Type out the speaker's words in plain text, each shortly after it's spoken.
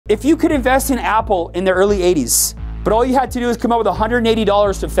If you could invest in Apple in the early 80s, but all you had to do is come up with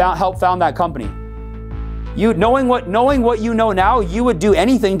 $180 to help found that company. Knowing what you know now, you would do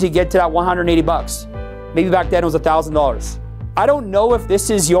anything to get to that 180 bucks. Maybe back then it was $1,000. I don't know if this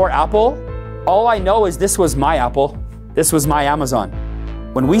is your Apple. All I know is this was my Apple. This was my Amazon.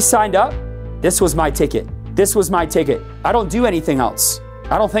 When we signed up, this was my ticket. This was my ticket. I don't do anything else.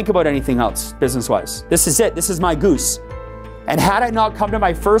 I don't think about anything else business-wise. This is it. This is my goose. And had I not come to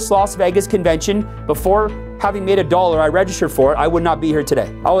my first Las Vegas convention before having made $1, I registered for it, I would not be here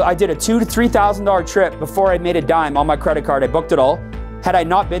today. I did a $2,000 to $3,000 trip before I made a dime on my credit card. I booked it all. Had I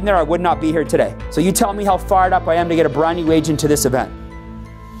not been there, I would not be here today. So you tell me how fired up I am to get a brand new agent to this event.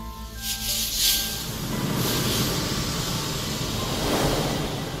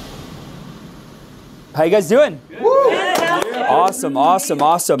 How you guys doing? Awesome, awesome,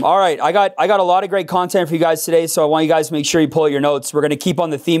 awesome. All right, I got a lot of great content for you guys today, so I want you guys to make sure you pull out your notes. We're going to keep on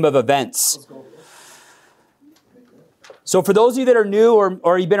the theme of events. Let's go. So for those of you that are new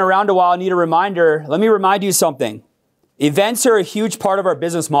or you've been around a while and need a reminder, let me remind you something. Events are a huge part of our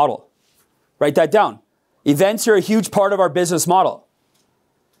business model. Write that down. Events are a huge part of our business model.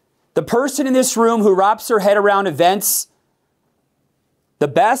 The person in this room who wraps their head around events the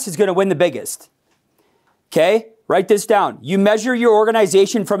best is going to win the biggest. Okay? Write this down. You measure your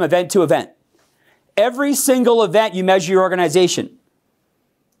organization from event to event. Every single event, you measure your organization.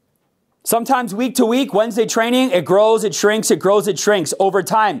 Sometimes week to week, Wednesday training, it grows, it shrinks, it grows, it shrinks. Over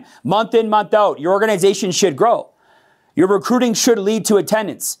time, month in, month out, your organization should grow. Your recruiting should lead to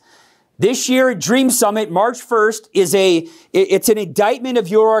attendance. This year at Dream Summit, March 1st, it's an indictment of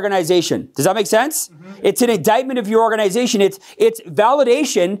your organization. Does that make sense? Mm-hmm. It's an indictment of your organization. It's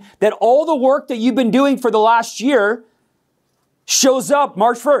validation that all the work that you've been doing for the last year shows up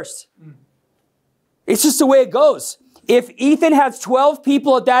March 1st. Mm. It's just the way it goes. If Ethan has 12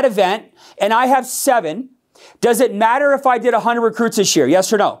 people at that event and I have 7, does it matter if I did 100 recruits this year?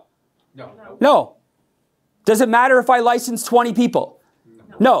 Yes or no? No. No. Does it matter if I licensed 20 people?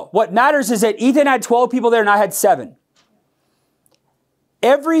 No. What matters is that Ethan had 12 people there and I had 7.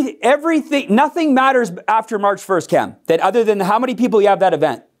 Everything, nothing matters after March 1st, Cam, that other than how many people you have that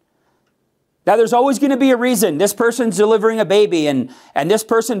event. Now, there's always going to be a reason. This person's delivering a baby and this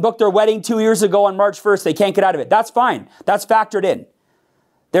person booked their wedding 2 years ago on March 1st. They can't get out of it. That's fine. That's factored in.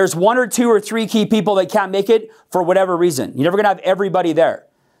 There's 1 or 2 or 3 key people that can't make it for whatever reason. You're never going to have everybody there.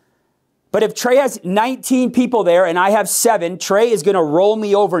 But if Trey has 19 people there and I have 7, Trey is going to roll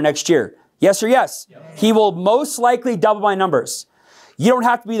me over next year. Yes or yes? Yep. He will most likely double my numbers. You don't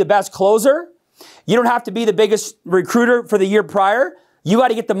have to be the best closer. You don't have to be the biggest recruiter for the year prior. You got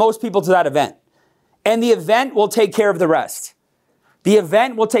to get the most people to that event. And the event will take care of the rest. The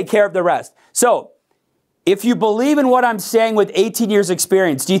event will take care of the rest. So, if you believe in what I'm saying with 18 years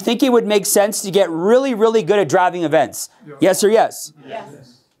experience, do you think it would make sense to get really, really good at driving events? Yeah. Yes or yes?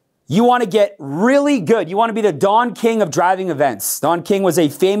 Yes. You want to get really good. You want to be the Don King of driving events. Don King was a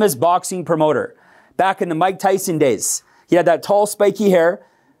famous boxing promoter back in the Mike Tyson days. He had that tall, spiky hair,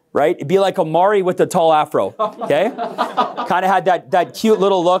 right? It'd be like Amari with the tall afro, okay? Kind of had that cute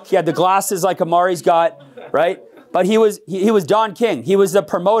little look. He had the glasses like Amari's got, right? But he was Don King. He was the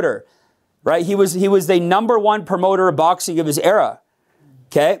promoter, right? He was the #1 promoter of boxing of his era,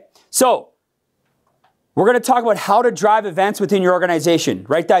 okay? So, we're going to talk about how to drive events within your organization.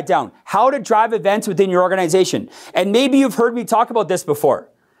 Write that down. How to drive events within your organization. And maybe you've heard me talk about this before.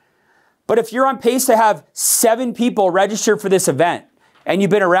 But if you're on pace to have 7 people registered for this event and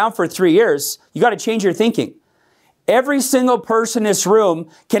you've been around for 3 years, you got to change your thinking. Every single person in this room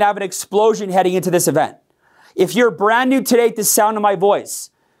can have an explosion heading into this event. If you're brand new today at the sound of my voice,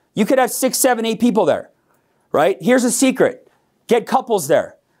 you could have 6, 7, 8 people there, right? Here's a secret. Get couples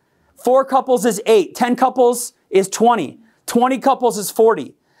there. 4 couples is 8. 10 couples is 20. 20 couples is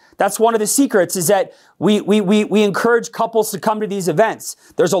 40. That's one of the secrets is that we encourage couples to come to these events.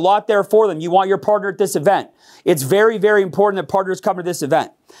 There's a lot there for them. You want your partner at this event. It's very, very important that partners come to this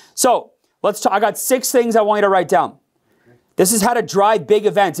event. So let's talk. I got 6 things I want you to write down. This is how to drive big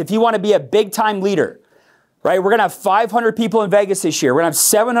events. If you want to be a big time leader, right? We're going to have 500 people in Vegas this year. We're going to have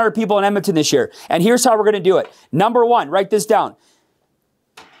 700 people in Edmonton this year. And here's how we're going to do it. Number 1, write this down.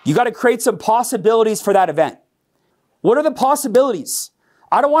 You got to create some possibilities for that event. What are the possibilities?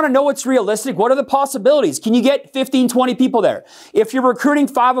 I don't want to know what's realistic. What are the possibilities? Can you get 15, 20 people there? If you're recruiting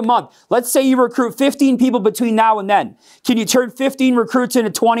 5 a month, let's say you recruit 15 people between now and then. Can you turn 15 recruits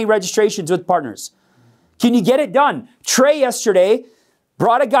into 20 registrations with partners? Can you get it done? Trey yesterday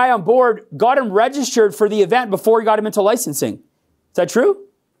brought a guy on board, got him registered for the event before he got him into licensing. Is that true?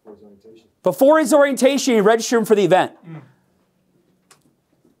 Before his orientation, he registered him for the event.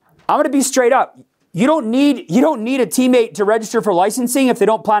 I'm going to be straight up. You don't need a teammate to register for licensing if they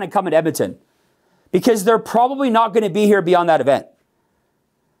don't plan to come to Edmonton, because they're probably not going to be here beyond that event.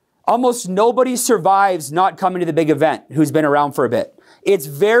 Almost nobody survives not coming to the big event who's been around for a bit. It's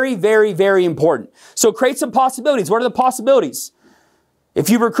very, very, very important. So create some possibilities. What are the possibilities? If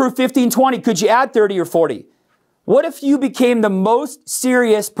you recruit 15, 20, could you add 30 or 40? What if you became the most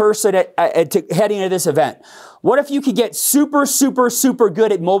serious person heading into this event? What if you could get super, super, super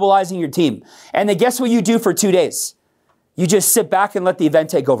good at mobilizing your team? And then guess what you do for 2 days? You just sit back and let the event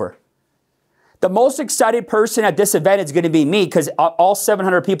take over. The most excited person at this event is going to be me, because all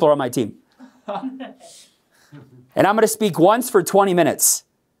 700 people are on my team. And I'm going to speak once for 20 minutes.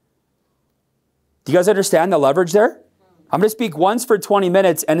 Do you guys understand the leverage there? I'm going to speak once for 20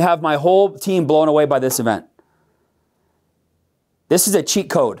 minutes and have my whole team blown away by this event. This is a cheat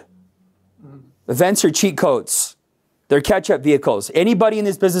code. Events are cheat codes. They're catch-up vehicles. Anybody in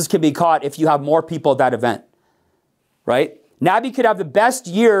this business can be caught if you have more people at that event, right? Nabby could have the best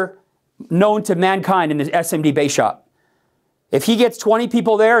year known to mankind in his SMD base shop. If he gets 20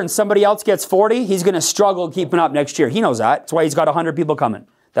 people there and somebody else gets 40, he's going to struggle keeping up next year. He knows that. That's why he's got 100 people coming.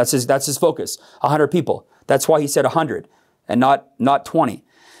 That's his focus, 100 people. That's why he said 100 and not 20.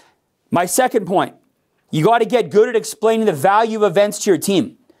 My second point, you got to get good at explaining the value of events to your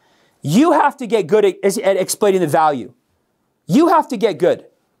team. You have to get good at explaining the value. You have to get good.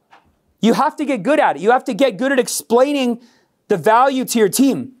 You have to get good at it. You have to get good at explaining the value to your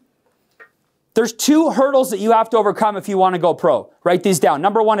team. There's 2 hurdles that you have to overcome if you want to go pro. Write these down.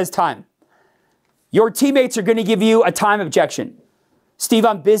 Number 1 is time. Your teammates are going to give you a time objection. Steve,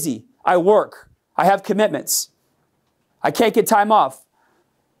 I'm busy. I work. I have commitments. I can't get time off.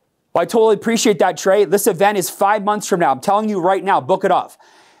 Well, I totally appreciate that, Trey. This event is 5 months from now. I'm telling you right now, book it off.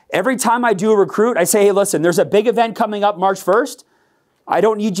 Every time I do a recruit, I say, hey, listen, there's a big event coming up March 1st. I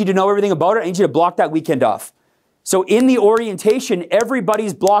don't need you to know everything about it. I need you to block that weekend off. So in the orientation,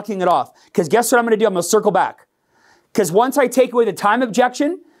 everybody's blocking it off. Because guess what I'm going to do? I'm going to circle back. Because once I take away the time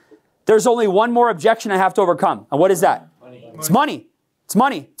objection, there's only one more objection I have to overcome. And what is that? Money. It's money. It's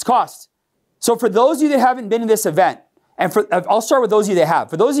money. It's cost. So for those of you that haven't been to this event, and I'll start with those of you that have.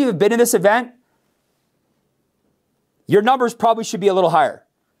 For those of you that have been to this event, your numbers probably should be a little higher.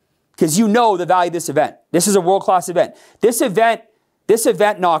 Because you know the value of this event. This is a world-class event. This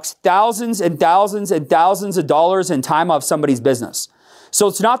event knocks thousands and thousands and thousands of dollars in time off somebody's business. So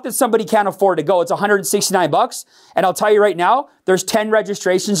it's not that somebody can't afford to go. It's $169. And I'll tell you right now, there's 10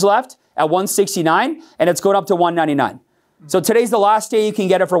 registrations left at $169, and it's going up to $199. So today's the last day you can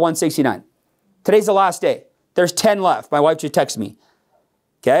get it for $169. Today's the last day. There's 10 left. My wife just texted me.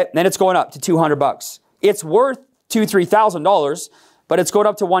 Okay? Then it's going up to $200. It's worth $2,000, $3,000, but it's going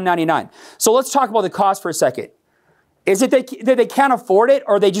up to $199. So let's talk about the cost for a second. Is it that they can't afford it,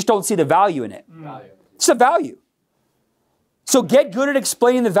 or they just don't see the value in it? Value. It's the value. So get good at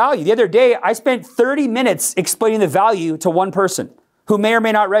explaining the value. The other day, I spent 30 minutes explaining the value to one person who may or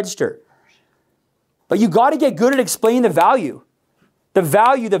may not register. But you got to get good at explaining the value. The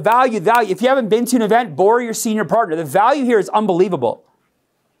value, the value, the value. If you haven't been to an event, borrow your senior partner. The value here is unbelievable.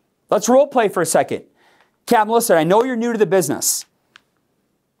 Let's role play for a second. Cam, listen, I know you're new to the business.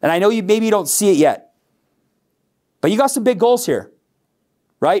 And I know maybe you don't see it yet. But you got some big goals here,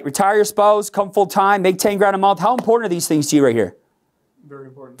 right? Retire your spouse, come full time, make 10 grand a month. How important are these things to you right here? Very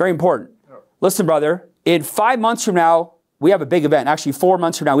important. Very important. Yeah. Listen, brother, in 5 months from now, we have a big event. Actually, 4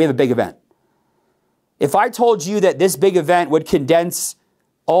 months from now, we have a big event. If I told you that this big event would condense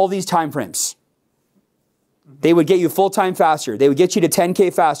all these time frames, they would get you full time faster. They would get you to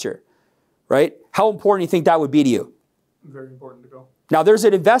 10K faster, right? How important do you think that would be to you? Very important to go. Now, there's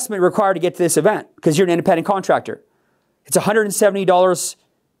an investment required to get to this event because you're an independent contractor. It's $170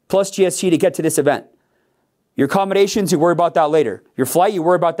 plus GST to get to this event. Your accommodations, you worry about that later. Your flight, you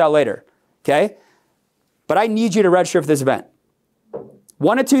worry about that later. Okay? But I need you to register for this event.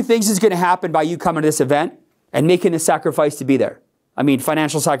 One of 2 things is going to happen by you coming to this event and making the sacrifice to be there. I mean,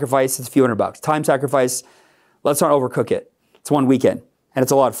 financial sacrifice, it's a few $100. Time sacrifice, let's not overcook it. It's one weekend, and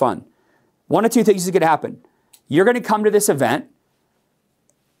it's a lot of fun. One of 2 things is going to happen. You're going to come to this event,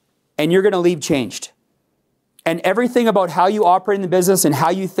 and you're going to leave changed. And everything about how you operate in the business and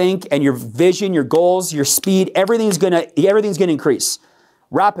how you think and your vision, your goals, your speed, everything's going to increase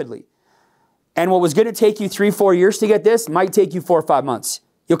rapidly. And what was going to take you 3-4 years to get this might take you 4 or 5 months.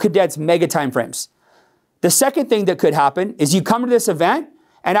 You'll condense mega time frames. The second thing that could happen is you come to this event,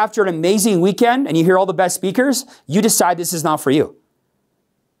 and after an amazing weekend and you hear all the best speakers, you decide this is not for you.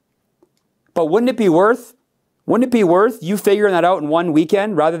 But wouldn't it be worth you figuring that out in one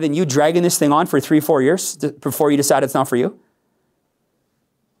weekend rather than you dragging this thing on for 3-4 years before you decide it's not for you?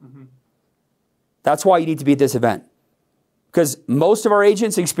 That's why you need to be at this event. Because most of our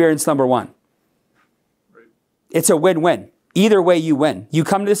agents experience number one. Right. It's a win-win. Either way, you win. You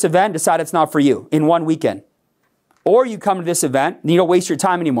come to this event, decide it's not for you in one weekend. Or you come to this event and you don't waste your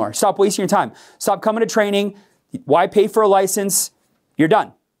time anymore. Stop wasting your time. Stop coming to training. Why pay for a license? You're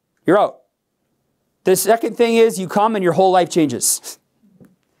done. You're out. The second thing is you come and your whole life changes.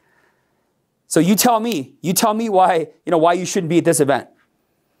 So you tell me why you shouldn't be at this event.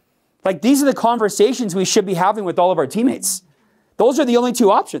 Like, these are the conversations we should be having with all of our teammates. Those are the only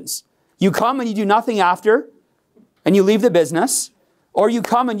two options. You come and you do nothing after and you leave the business, or you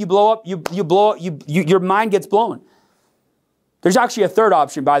come and you blow up, your mind gets blown. There's actually a third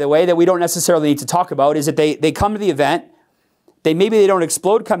option, by the way, that we don't necessarily need to talk about, is that they come to the event, maybe they don't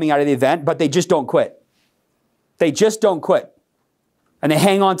explode coming out of the event, but they just don't quit. They just don't quit. And they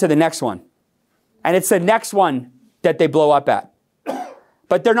hang on to the next one. And it's the next one that they blow up at.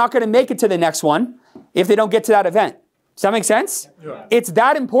 But they're not going to make it to the next one if they don't get to that event. Does that make sense? Yeah. It's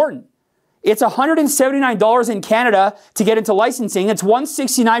that important. It's $179 in Canada to get into licensing. It's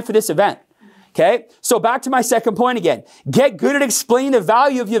 $169 for this event. Okay? So back to my second point again. Get good at explaining the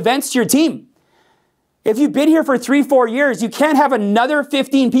value of the events to your team. If you've been here for 3-4 years, you can't have another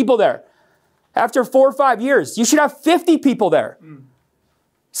 15 people there. After 4 or 5 years, you should have 50 people there.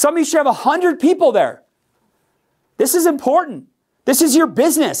 Some of you should have 100 people there. This is important. This is your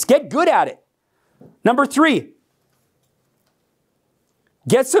business. Get good at it. Number 3,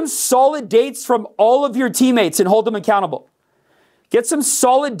 get some solid dates from all of your teammates and hold them accountable. Get some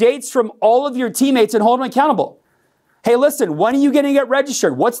solid dates from all of your teammates and hold them accountable. Hey, listen, when are you going to get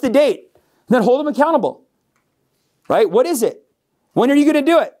registered? What's the date? And then hold them accountable. Right? What is it? When are you going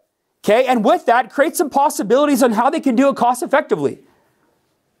to do it? Okay, and with that, create some possibilities on how they can do it cost effectively.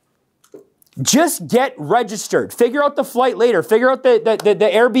 Just get registered. Figure out the flight later. Figure out the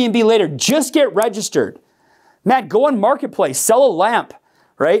Airbnb later. Just get registered. Matt, go on Marketplace. Sell a lamp,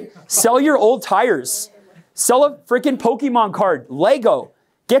 right? Sell your old tires. Sell a freaking Pokemon card. Lego.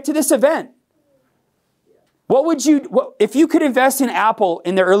 Get to this event. If you could invest in Apple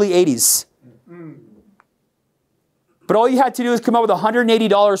in the early 80s, but all you had to do is come up with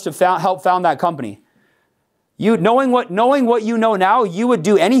 $180 to help found that company. Knowing what you know now, you would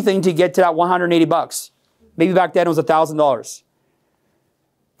do anything to get to that $180. Maybe back then it was $1,000.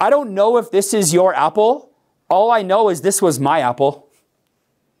 I don't know if this is your Apple. All I know is this was my Apple.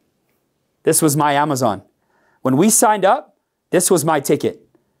 This was my Amazon. When we signed up, this was my ticket.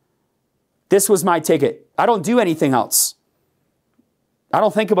 This was my ticket. I don't do anything else. I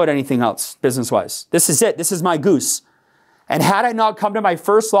don't think about anything else business-wise. This is it. This is my goose. And had I not come to my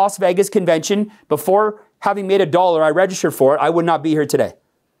first Las Vegas convention before having made $1, I registered for it, I would not be here today.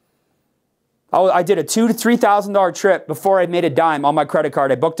 I did a $2,000 to $3,000 trip before I made a dime on my credit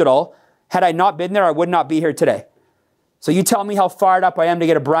card. I booked it all. Had I not been there, I would not be here today. So you tell me how fired up I am to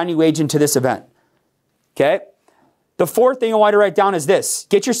get a brand new agent to this event. Okay? The fourth thing I want to write down is this.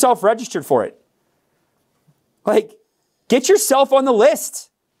 Get yourself registered for it. Like, get yourself on the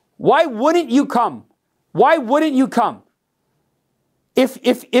list. Why wouldn't you come? Why wouldn't you come?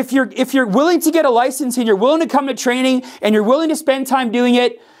 If you're willing to get a license and you're willing to come to training and you're willing to spend time doing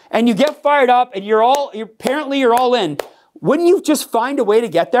it and you get fired up and you're all in, wouldn't you just find a way to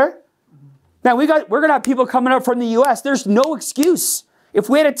get there? Now we're going to have people coming up from the US. There's no excuse. If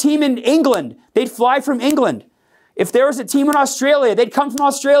we had a team in England, they'd fly from England. If there was a team in Australia, they'd come from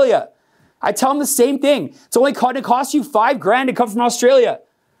Australia. I tell them the same thing. It's only going to cost you $5,000 to come from Australia.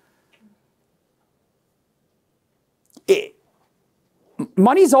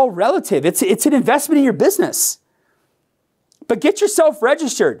 Money's all relative. It's an investment in your business. But get yourself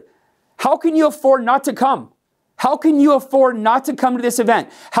registered. How can you afford not to come? How can you afford not to come to this event?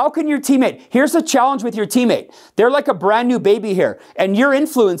 How can your teammate? Here's the challenge with your teammate. They're like a brand new baby here, and you're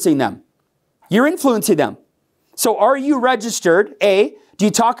influencing them. You're influencing them. So are you registered? A, do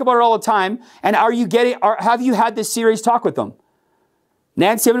you talk about it all the time? And have you had this serious talk with them?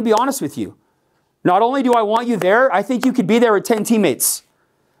 Nancy, I'm going to be honest with you. Not only do I want you there, I think you could be there with 10 teammates.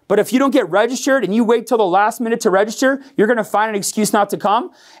 But if you don't get registered and you wait till the last minute to register, you're going to find an excuse not to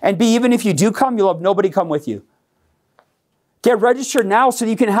come. And B, even if you do come, you'll have nobody come with you. Get registered now so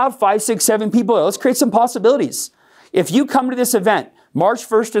you can have 5, 6, 7 people there. Let's create some possibilities. If you come to this event, March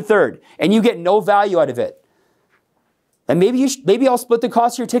 1st to 3rd, and you get no value out of it, then maybe I'll split the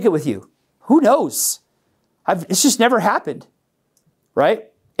cost of your ticket with you. Who knows? It's just never happened,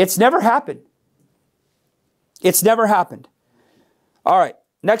 right? It's never happened. It's never happened. All right,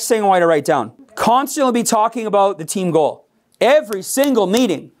 next thing I want you to write down. Constantly be talking about the team goal. Every single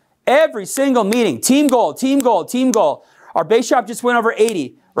meeting, team goal, team goal, team goal. Our base shop just went over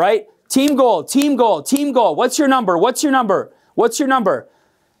 80. right? Team goal, team goal, team goal. What's your number? What's your number? What's your number?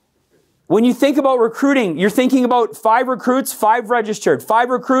 When you think about recruiting, you're thinking about 5 recruits, 5 registered, 5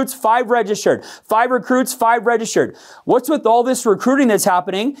 recruits, 5 registered, 5 recruits, 5 registered. What's with all this recruiting that's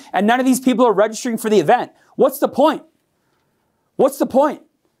happening and none of these people are registering for the event? What's the point? What's the point?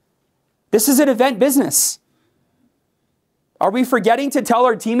 This is an event business. Are we forgetting to tell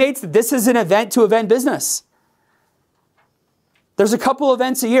our teammates that this is an event-to-event business? There's a couple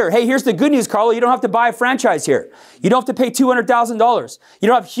events a year. Hey, here's the good news, Carlo. You don't have to buy a franchise here. You don't have to pay $200,000. You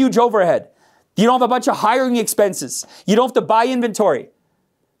don't have huge overhead. You don't have a bunch of hiring expenses. You don't have to buy inventory.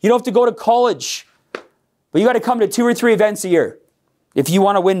 You don't have to go to college. But you got to come to 2 or 3 events a year if you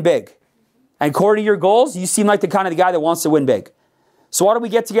want to win big. And according to your goals, you seem like the kind of the guy that wants to win big. So why don't we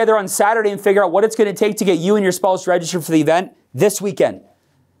get together on Saturday and figure out what it's going to take to get you and your spouse registered for the event this weekend.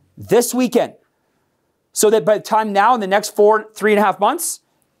 This weekend. So that by the time now in the next 3.5 months,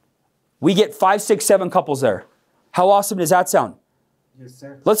 we get 5, 6, 7 couples there. How awesome does that sound? Yes,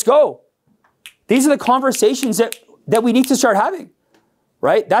 sir. Let's go. These are the conversations that we need to start having,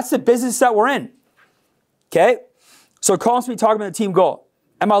 right? That's the business that we're in. Okay? So it calls me talking about the team goal.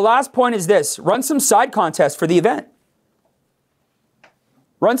 And my last point is this. Run some side contests for the event.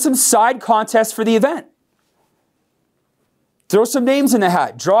 Run some side contests for the event. Throw some names in the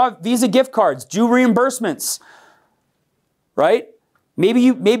hat. Draw Visa gift cards. Do reimbursements. Right? Maybe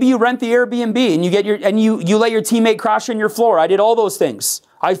you rent the Airbnb and you let your teammate crash on your floor. I did all those things.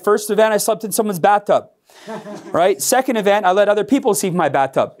 First event, I slept in someone's bathtub. Right? Second event, I let other people sleep in my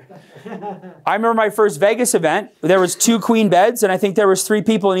bathtub. I remember my first Vegas event. There was 2 queen beds, and I think there was 3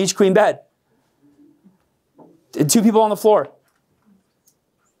 people in each queen bed. And 2 people on the floor.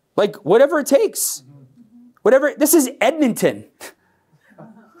 Like, whatever it takes. This is Edmonton.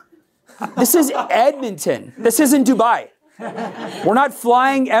 This is Edmonton. This isn't Dubai. We're not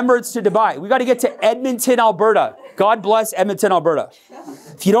flying Emirates to Dubai. We got to get to Edmonton, Alberta. God bless Edmonton, Alberta.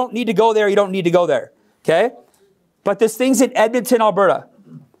 If you don't need to go there, you don't need to go there. Okay? But this thing's in Edmonton, Alberta.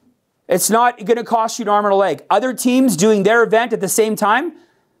 It's not going to cost you an arm and a leg. Other teams doing their event at the same time,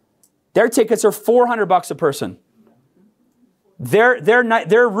 their tickets are $400 a person. Their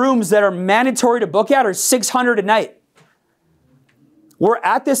rooms that are mandatory to book at are $600 a night. We're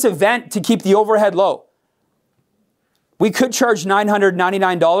at this event to keep the overhead low. We could charge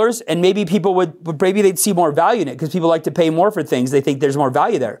 $999 and maybe people maybe they'd see more value in it because people like to pay more for things. They think there's more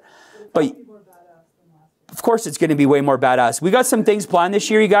value there. But of course it's going to be way more badass. We got some things planned this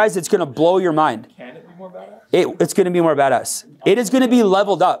year, you guys. It's going to blow your mind. Can it be more badass? It's going to be more badass. It is going to be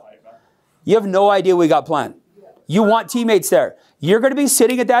leveled up. You have no idea what we got planned. You want teammates there. You're going to be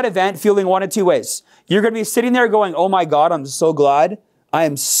sitting at that event feeling one of 2 ways. You're going to be sitting there going, oh my God, I'm so glad. I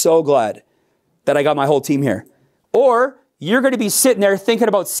am so glad that I got my whole team here. Or you're going to be sitting there thinking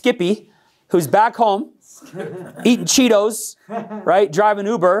about Skippy, who's back home, eating Cheetos, right? Driving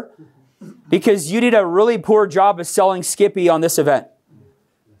Uber, because you did a really poor job of selling Skippy on this event.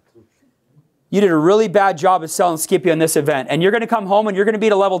 You did a really bad job of selling Skippy on this event. And you're going to come home and you're going to be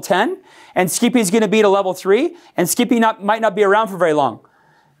at a level 10. And Skippy's going to be at a level 3. And Skippy might not be around for very long.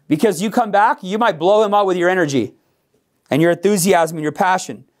 Because you come back, you might blow him out with your energy. And your enthusiasm and your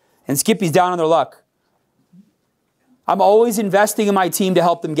passion. And Skippy's down on their luck. I'm always investing in my team to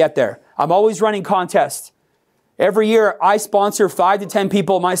help them get there. I'm always running contests. Every year, I sponsor 5 to 10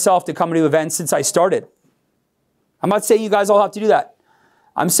 people myself to come to events since I started. I'm not saying you guys all have to do that.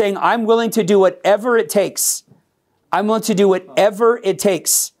 I'm saying I'm willing to do whatever it takes. I'm willing to do whatever it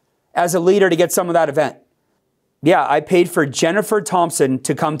takes as a leader to get some of that event. Yeah, I paid for Jennifer Thompson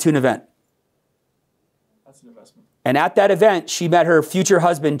to come to an event. That's an investment. And at that event, she met her future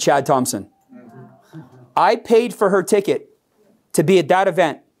husband, Chad Thompson. I paid for her ticket to be at that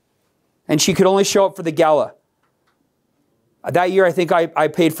event. And she could only show up for the gala. That year, I think I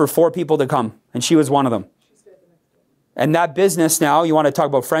paid for 4 people to come. And she was one of them. And that business now, you want to talk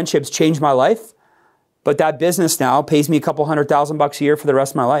about friendships, changed my life. But that business now pays me a couple $100,000 a year for the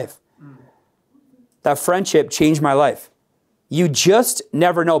rest of my life. That friendship changed my life. You just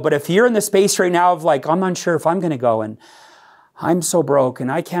never know. But if you're in the space right now of like, I'm unsure if I'm going to go and I'm so broke and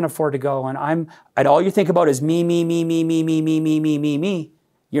I can't afford to go and all you think about is me,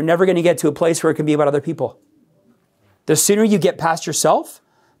 you're never going to get to a place where it can be about other people. The sooner you get past yourself,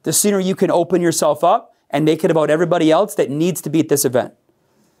 the sooner you can open yourself up and make it about everybody else that needs to be at this event.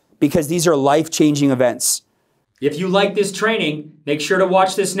 Because these are life-changing events. If you like this training, make sure to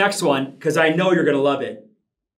watch this next one because I know you're going to love it.